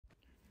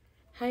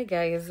Hi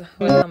guys,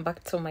 welcome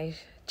back to my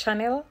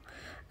channel.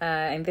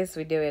 In this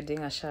video we're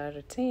doing a shower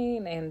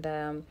routine,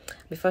 and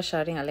before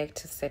showering I like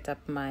to set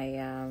up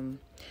my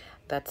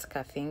that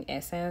caffeine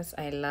essence.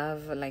 I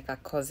love like a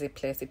cozy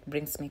place, it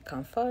brings me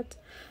comfort.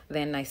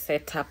 Then I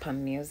set up a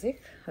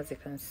music. As you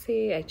can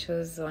see, I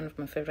chose one of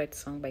my favorite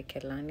songs by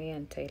Kelani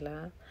and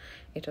Taylor.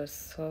 It was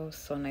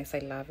so nice, I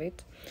love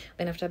it.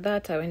 Then after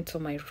that I went to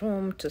my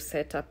room to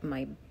set up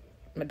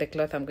the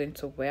cloth I'm going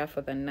to wear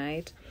for the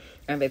night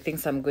and the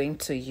things I'm going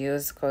to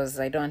use, because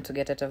I don't want to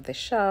get out of the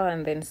shower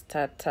and then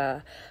start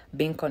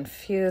being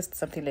confused,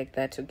 something like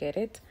that, to get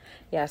it.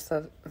 Yeah,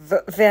 so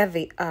there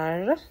they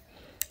are.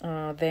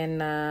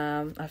 Then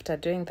after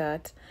doing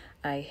that,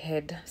 I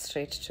head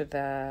straight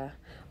to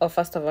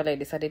first of all I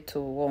decided to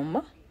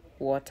warm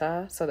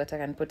water so that I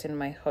can put in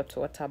my hot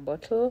water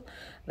bottle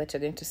that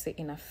you're going to see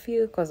in a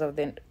few, because of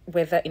the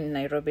weather in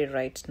Nairobi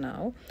right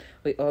now.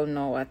 We all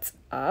know what's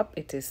up.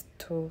 It is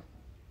too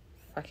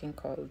fucking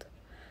cold.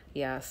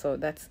 Yeah, so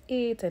that's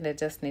it, and I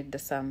just need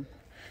something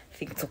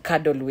to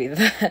cuddle with.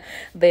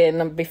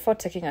 Then before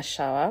taking a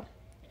shower,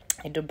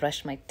 I do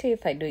brush my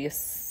teeth. I do use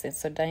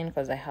Sensodyne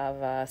because I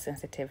have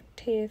sensitive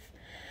teeth.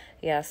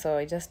 Yeah, so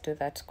I just do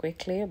that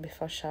quickly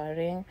before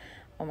showering.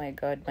 Oh my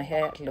god, my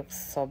hair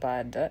looks so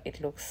bad.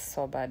 It looks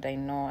so bad. I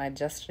know, I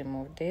just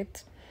removed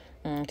it.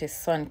 It is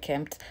so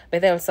unkempt.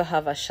 But I also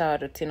have a shower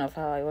routine of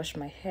how I wash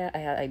my hair.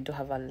 I do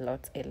have a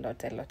lot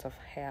of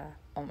hair.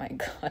 Oh my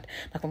god.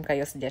 Nakumbuka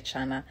hiyo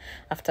sijachana.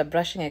 After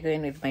brushing, I go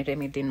in with my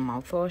Remedy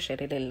mouthwash. I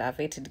really love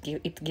it.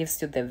 It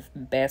gives you the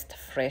best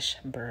fresh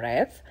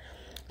breath.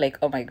 Like,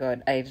 oh my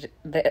god.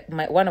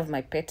 One of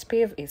my pet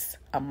peeve is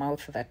a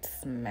mouth that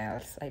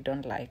smells. I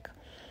don't like.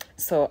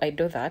 So I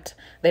do that.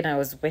 Then I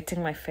was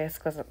wetting my face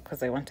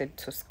because I wanted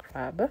to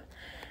scrub.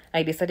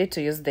 I decided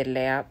to use the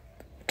Layer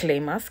clay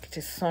mask. It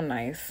is so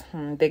nice.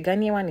 The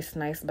Garnier one is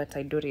nice, but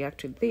I do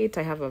react with it.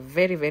 I have a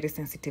very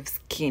sensitive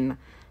skin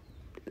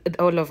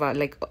all over,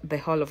 like the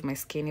whole of my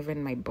skin,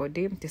 even my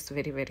body. It is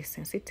very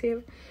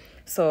sensitive.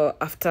 So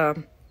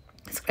after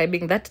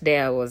scrubbing that day,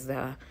 I was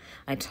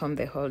at home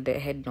the whole day. I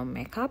had no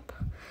makeup.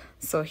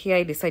 So here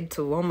I decided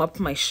to warm up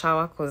my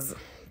shower because,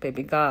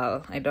 baby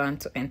girl, I don't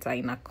want to enter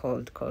in a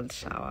cold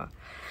shower.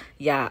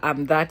 Yeah,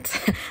 I'm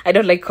that. I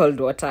don't like cold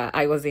water.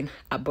 I was in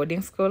a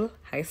boarding school,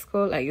 high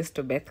school. I used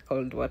to bathe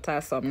cold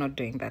water, so I'm not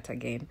doing that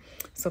again.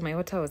 So my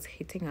water was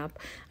heating up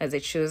as I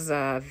choose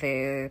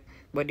the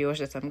body wash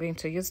that I'm going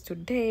to use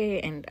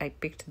today, and I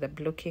picked the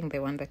Blue King, the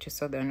one that you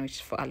saw, the one which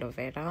is for aloe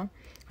vera.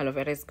 Aloe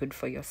vera is good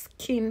for your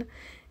skin.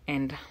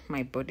 And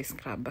my body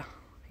scrub.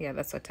 Yeah,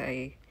 that's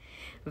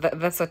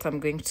what I'm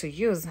going to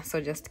use.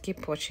 So just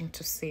keep watching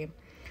to see.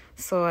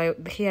 So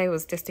here I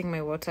was testing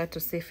my water to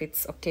see if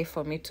it's okay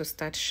for me to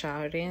start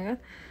showering.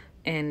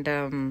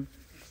 And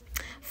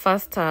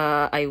first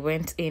I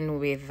went in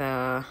with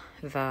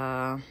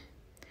I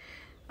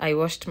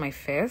washed my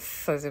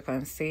face. As you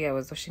can see, I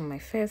was washing my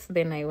face.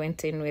 Then I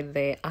went in with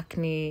the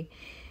Acne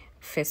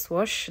face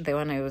wash, the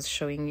one I was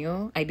showing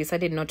you. I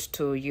decided not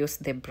to use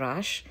the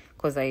brush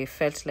because I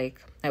felt like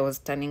I was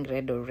turning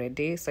red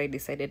already. So I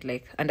decided,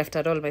 like, and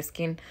after all, my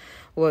skin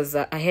was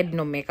I had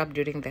no makeup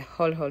during the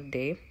whole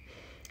day.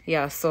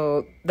 Yeah,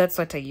 so that's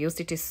what I used.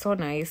 It is so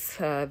nice.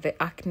 The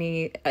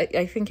Acne,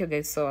 I think you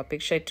guys saw a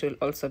picture. It will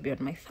also be on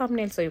my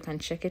thumbnail, so you can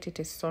check it. It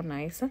is so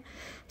nice.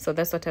 So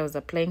that's what I was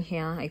applying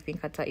here. I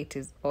think after it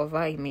is over,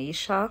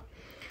 imeisha.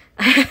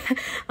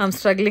 I'm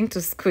struggling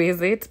to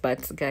squeeze it,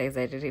 but guys,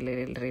 I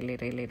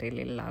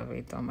really love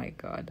it. Oh my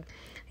god.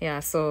 Yeah,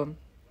 so,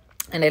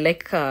 and I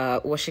like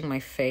washing my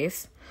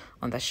face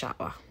on the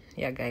shower.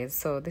 Yeah guys,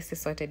 so this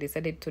is what I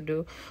decided to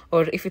do.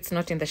 Or if it's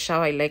not in the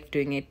shower, I like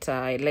doing it,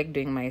 I like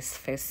doing my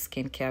face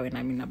skincare when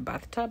I'm in a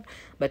bathtub.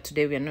 But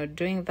today we are not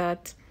doing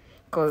that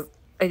because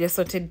I just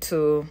wanted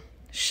to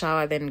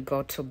shower, then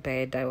go to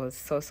bed. I was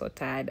so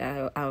tired.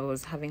 I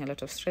was having a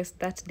lot of stress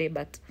that day,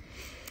 but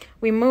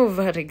we move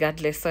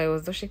regardless. So I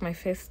was washing my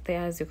face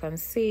there. As you can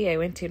see, I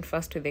went in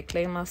first with the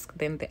clay mask,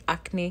 then the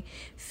Acne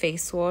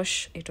face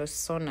wash. It was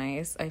so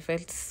nice. I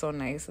felt so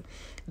nice.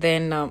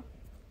 Then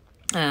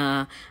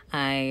my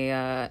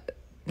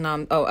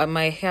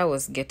hair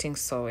was getting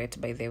so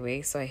wet, by the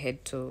way, so I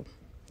had to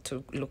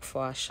look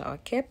for a shower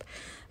cap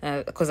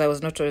because I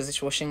was not always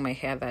washing my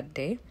hair that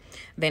day.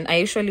 Then I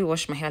usually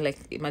wash my hair, like,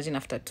 imagine,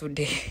 after 2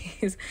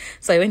 days.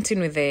 So I went in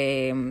with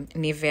the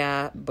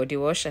Nivea body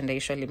wash, and I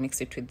usually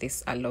mix it with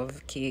this Aloe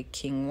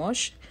King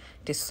wash.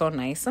 It is so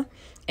nice,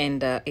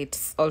 and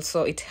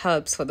it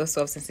helps for those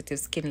who have sensitive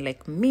skin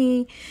like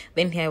me.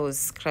 Then here I was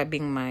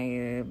scrubbing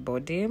my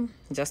body,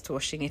 just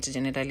washing it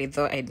generally,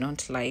 though I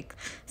don't like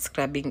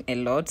scrubbing a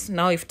lot.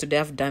 Now if today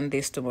I've done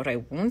this, tomorrow I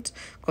won't,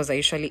 because I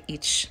usually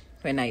itch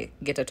when I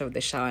get out of the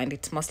shower, and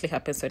it mostly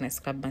happens when I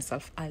scrub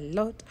myself a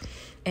lot.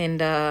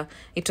 And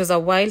it was a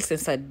while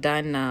since I'd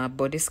done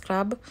body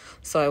scrub,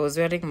 so I was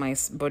wearing my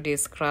body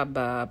scrub,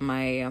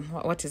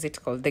 what is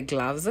it called, the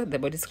gloves, the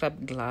body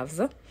scrub gloves,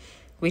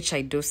 which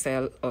I do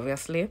sell,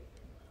 obviously.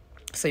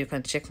 So you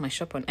can check my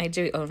shop on IG.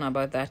 We all know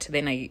about that.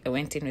 Then I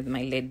went in with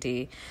my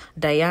Lady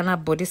Diana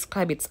body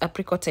scrub. It's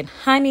apricot and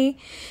honey.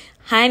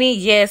 Honey,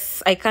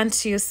 yes. I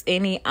can't use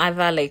any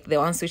other, like the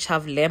ones which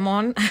have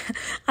lemon.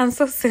 I'm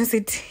so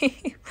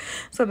sensitive.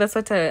 So that's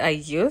what I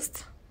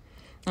used.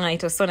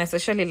 It was so nice. I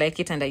actually like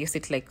it, and I use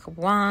it like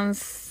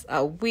once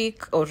a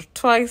week or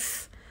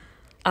twice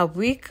a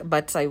week.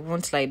 But I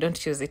won't lie, I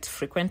don't use it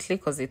frequently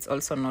because it's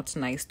also not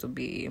nice to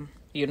be,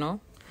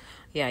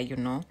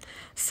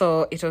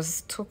 So it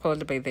was too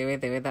cold, by the way,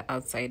 the weather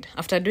outside.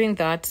 After doing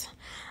that,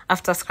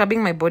 after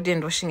scrubbing my body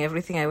and washing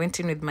everything, I went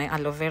in with my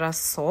aloe vera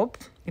soap.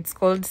 It's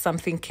called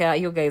something care.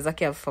 You guys,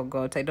 okay, I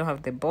forgot. I don't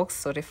have the box.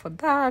 Sorry for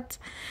that.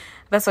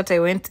 That's what I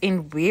went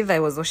in with. I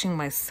was washing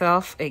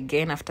myself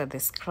again after the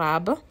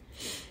scrub.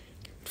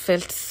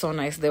 Felt so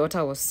nice. The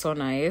water was so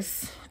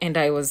nice, and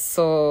I was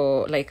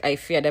so, like, I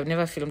feared. I've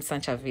never filmed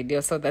such a video,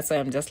 so that's why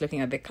I'm just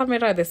looking at the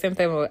camera at the same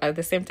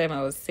time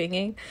I was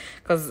singing,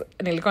 because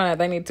nilikuwa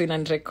nadhani tu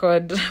and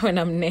record when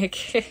I'm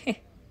naked.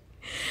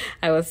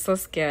 I was so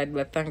scared,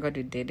 but thank God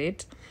we did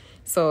it.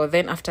 So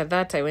then after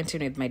that, I went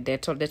in with my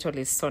Dettol. Dettol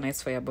is so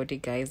nice for your body,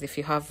 guys. If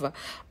you have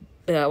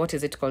what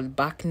is it called,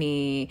 back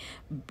knee,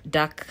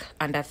 dark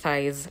under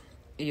thighs,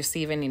 you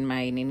see, even in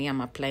my nini, I'm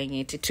applying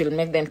it. It will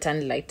make them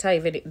turn lighter.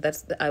 Even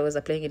I was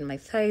applying it in my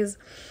thighs.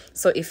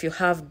 So if you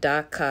have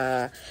dark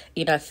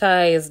inner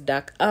thighs,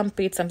 dark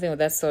armpits, something of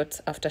that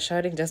sort, after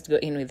showering, just go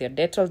in with your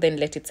Dettol, then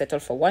let it settle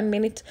for 1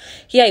 minute.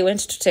 Here I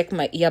went to take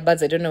my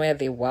earbuds. I don't know where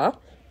they were,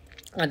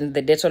 and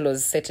the Dettol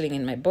was settling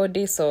in my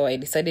body, so I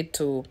decided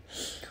to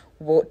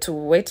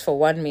wait for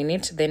 1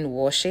 minute, then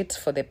wash it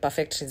for the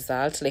perfect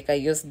result. Like, I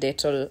used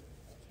Dettol,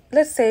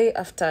 let's say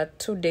after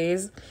 2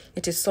 days.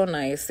 It is so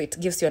nice. It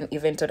gives you an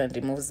even tone and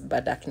removes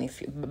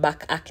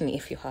back acne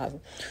if you have.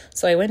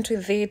 So I went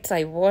with it.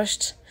 I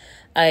washed.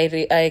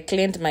 I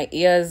cleaned my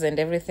ears and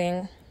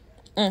everything.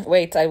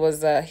 Wait, I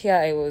was by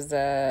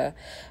the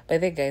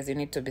way, guys, you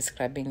need to be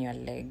scrubbing your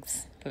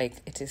legs. Like,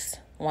 it is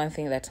one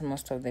thing that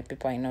most of the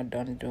people I know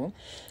don't do.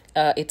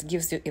 It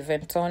gives you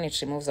even tone. It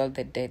removes all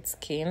the dead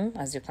skin.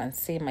 As you can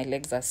see, my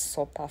legs are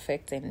so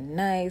perfect and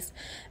nice.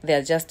 They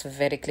are just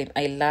very clean.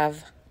 I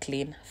love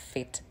clean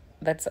feet.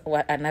 That's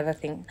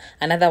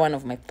another one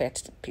of my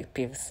pet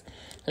peeves.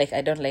 Like,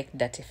 I don't like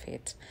dirty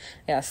feet.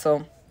 Yeah,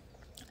 so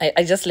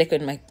I just like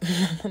when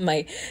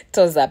my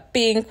toes are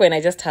pink, when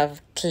I just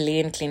have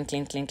clean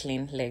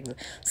legs.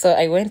 So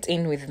I went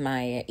in with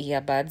my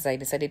earbuds. I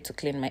decided to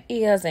clean my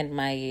ears and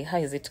my, how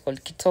is it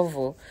called,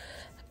 kitovu.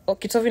 Oh,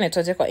 kitovu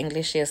inaitwaje kwa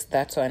English? Yes,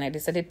 that one. I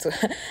decided to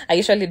I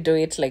usually do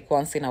it like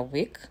once in a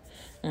week.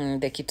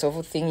 The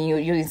kitovu thing,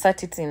 you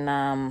insert it in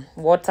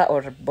water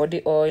or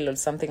body oil or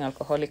something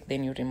alcoholic,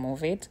 then you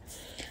remove it.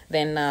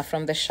 Then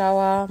from the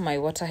shower, my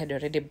water had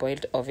already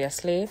boiled.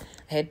 Obviously,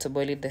 I had to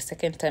boil it the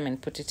second time and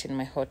put it in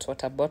my hot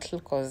water bottle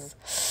because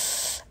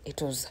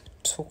it was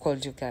too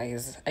cold, you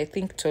guys. I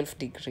think 12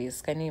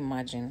 degrees. Can you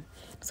imagine?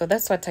 So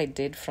that's what I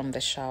did from the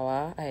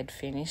shower. I had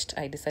finished.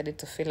 I decided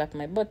to fill up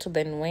my bottle,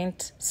 then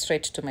went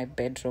straight to my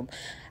bedroom.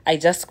 I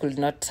just could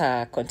not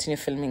continue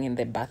filming in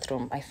the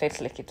bathroom. I felt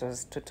like it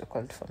was too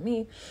cold for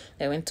me.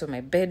 I went to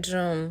my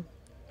bedroom.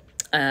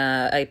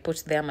 I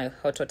put there my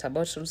hot water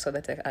bottle so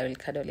that I will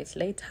cuddle it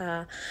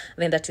later.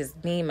 Then that is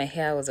me. My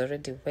hair was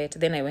already wet.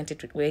 Then I went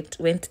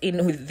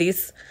in with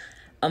this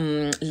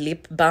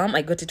lip balm.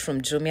 I got it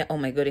from Jumia. Oh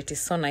my God, it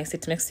is so nice.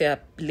 It makes your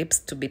lips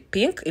to be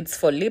pink. It's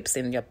for lips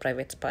in your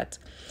private part.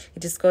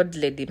 It is called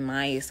Lady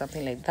Mai,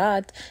 something like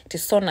that. It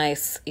is so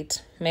nice.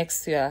 It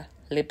makes your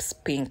lips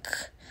pink,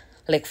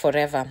 like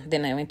forever.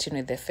 Then I went in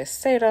with the face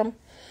serum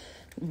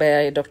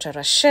by Dr.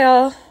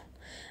 Rachel.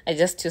 I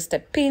just used a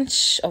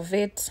pinch of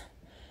it.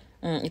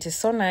 It is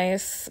so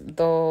nice,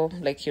 though.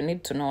 Like, you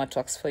need to know what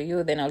works for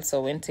you. Then I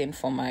also went in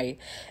for my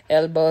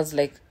elbows.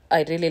 Like,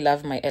 I really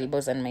love my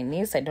elbows and my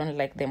knees. I don't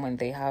like them when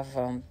they have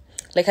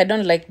I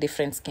don't like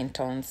different skin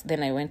tones.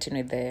 Then I went in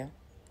with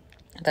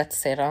that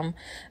serum,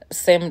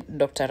 same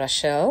Dr.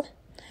 Rachel.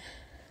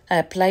 I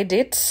applied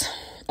it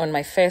on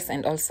my face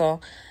and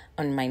also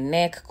on my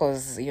neck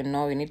because, you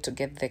need to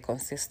get the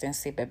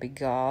consistency, baby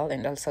girl,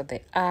 and also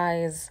the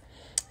eyes.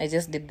 I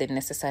just did the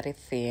necessary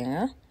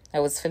thing. I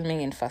was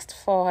filming in fast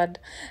forward.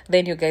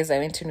 Then, you guys, I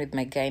went in with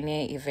my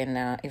Garnier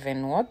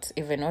even what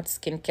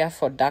skincare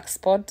for dark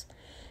spot.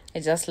 I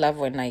just love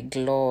when I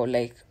glow.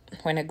 Like,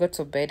 when I go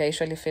to bed, I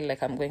usually feel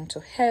like I'm going to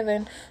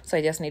heaven. So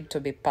I just need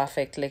to be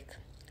perfect. Like,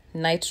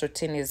 night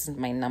routine is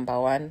my number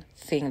one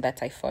thing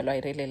that I follow.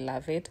 I really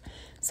love it.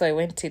 So I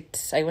went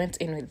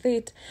in with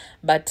it.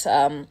 But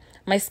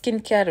my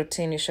skincare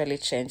routine usually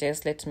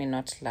changes. Let me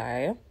not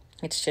lie.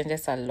 It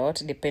changes a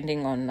lot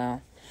depending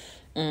on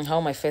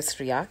how my face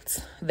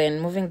reacts. Then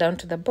moving down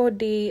to the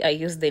body, I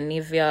use the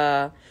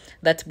Nivea,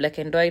 that black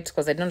and white,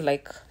 because I don't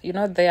like,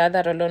 the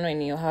other roll-on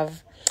when you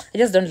have, I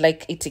just don't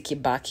like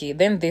icky-backy.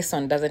 Then this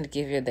one doesn't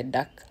give you the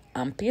dark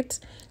armpit.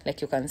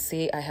 Like you can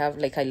see,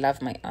 I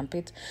love my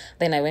armpit.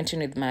 Then I went in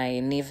with my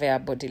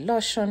Nivea body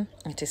lotion.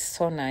 It is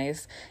so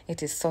nice.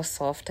 It is so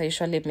soft. I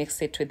usually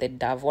mix it with the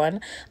Dove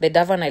one. The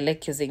Dove one, I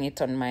like using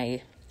it on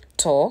my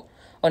toe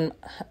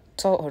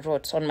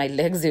wrote on my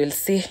legs. You'll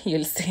see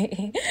you'll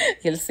see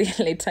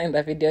later in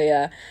the video.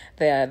 Yeah,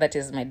 there, that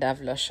is my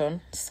Dove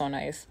lotion. So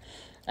nice.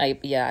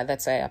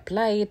 That's why I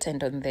apply it,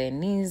 and on the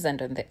knees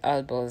and on the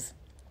elbows.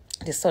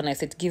 It's so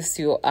nice. It gives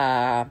you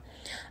an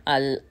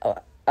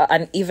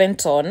even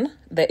tone.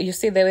 You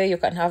see the way you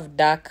can have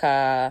dark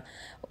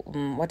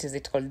what is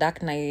it called,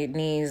 dark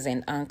knees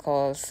and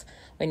ankles.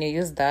 When you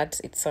use that,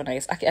 it's so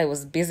nice. Actually, I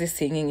was busy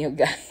singing, you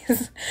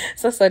guys.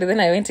 So sorry. Then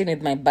I went in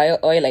with my bio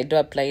oil. I do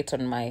apply it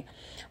on my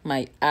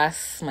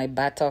ass, my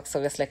buttocks.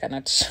 Obviously I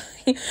cannot show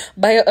you.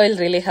 Bio oil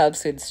really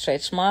helps with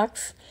stretch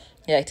marks.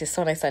 Yeah, it is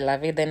so nice. I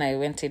love it. Then I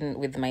went in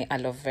with my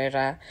aloe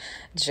vera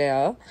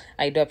gel.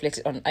 I do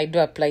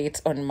apply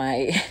it on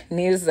my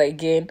knees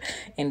again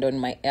and on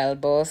my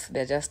elbows.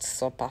 They're just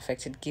so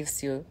perfect. It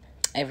gives you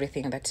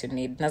everything that you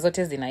need. Na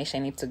zote zinaisha, I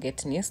need to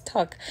get new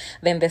stock.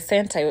 Then the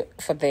scent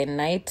for the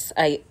night,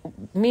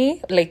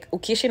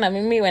 ukiishi na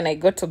mimi, when I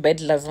go to bed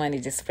lazima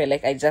nijispray.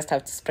 Like, I just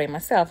have to spray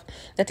myself.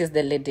 That is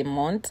the Lady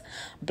Mont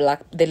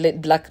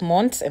black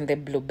Mont and the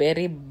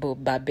blueberry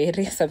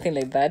barberry, something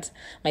like that.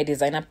 My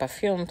designer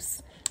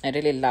perfumes, I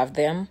really love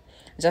them.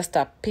 Just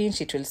a pinch,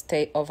 it will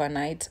stay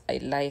overnight.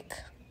 I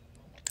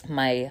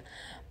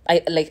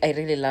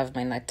really love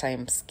my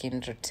nighttime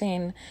skin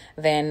routine.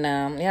 Then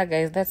yeah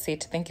guys, that's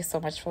it. Thank you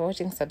so much for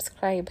watching.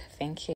 Subscribe. Thank you.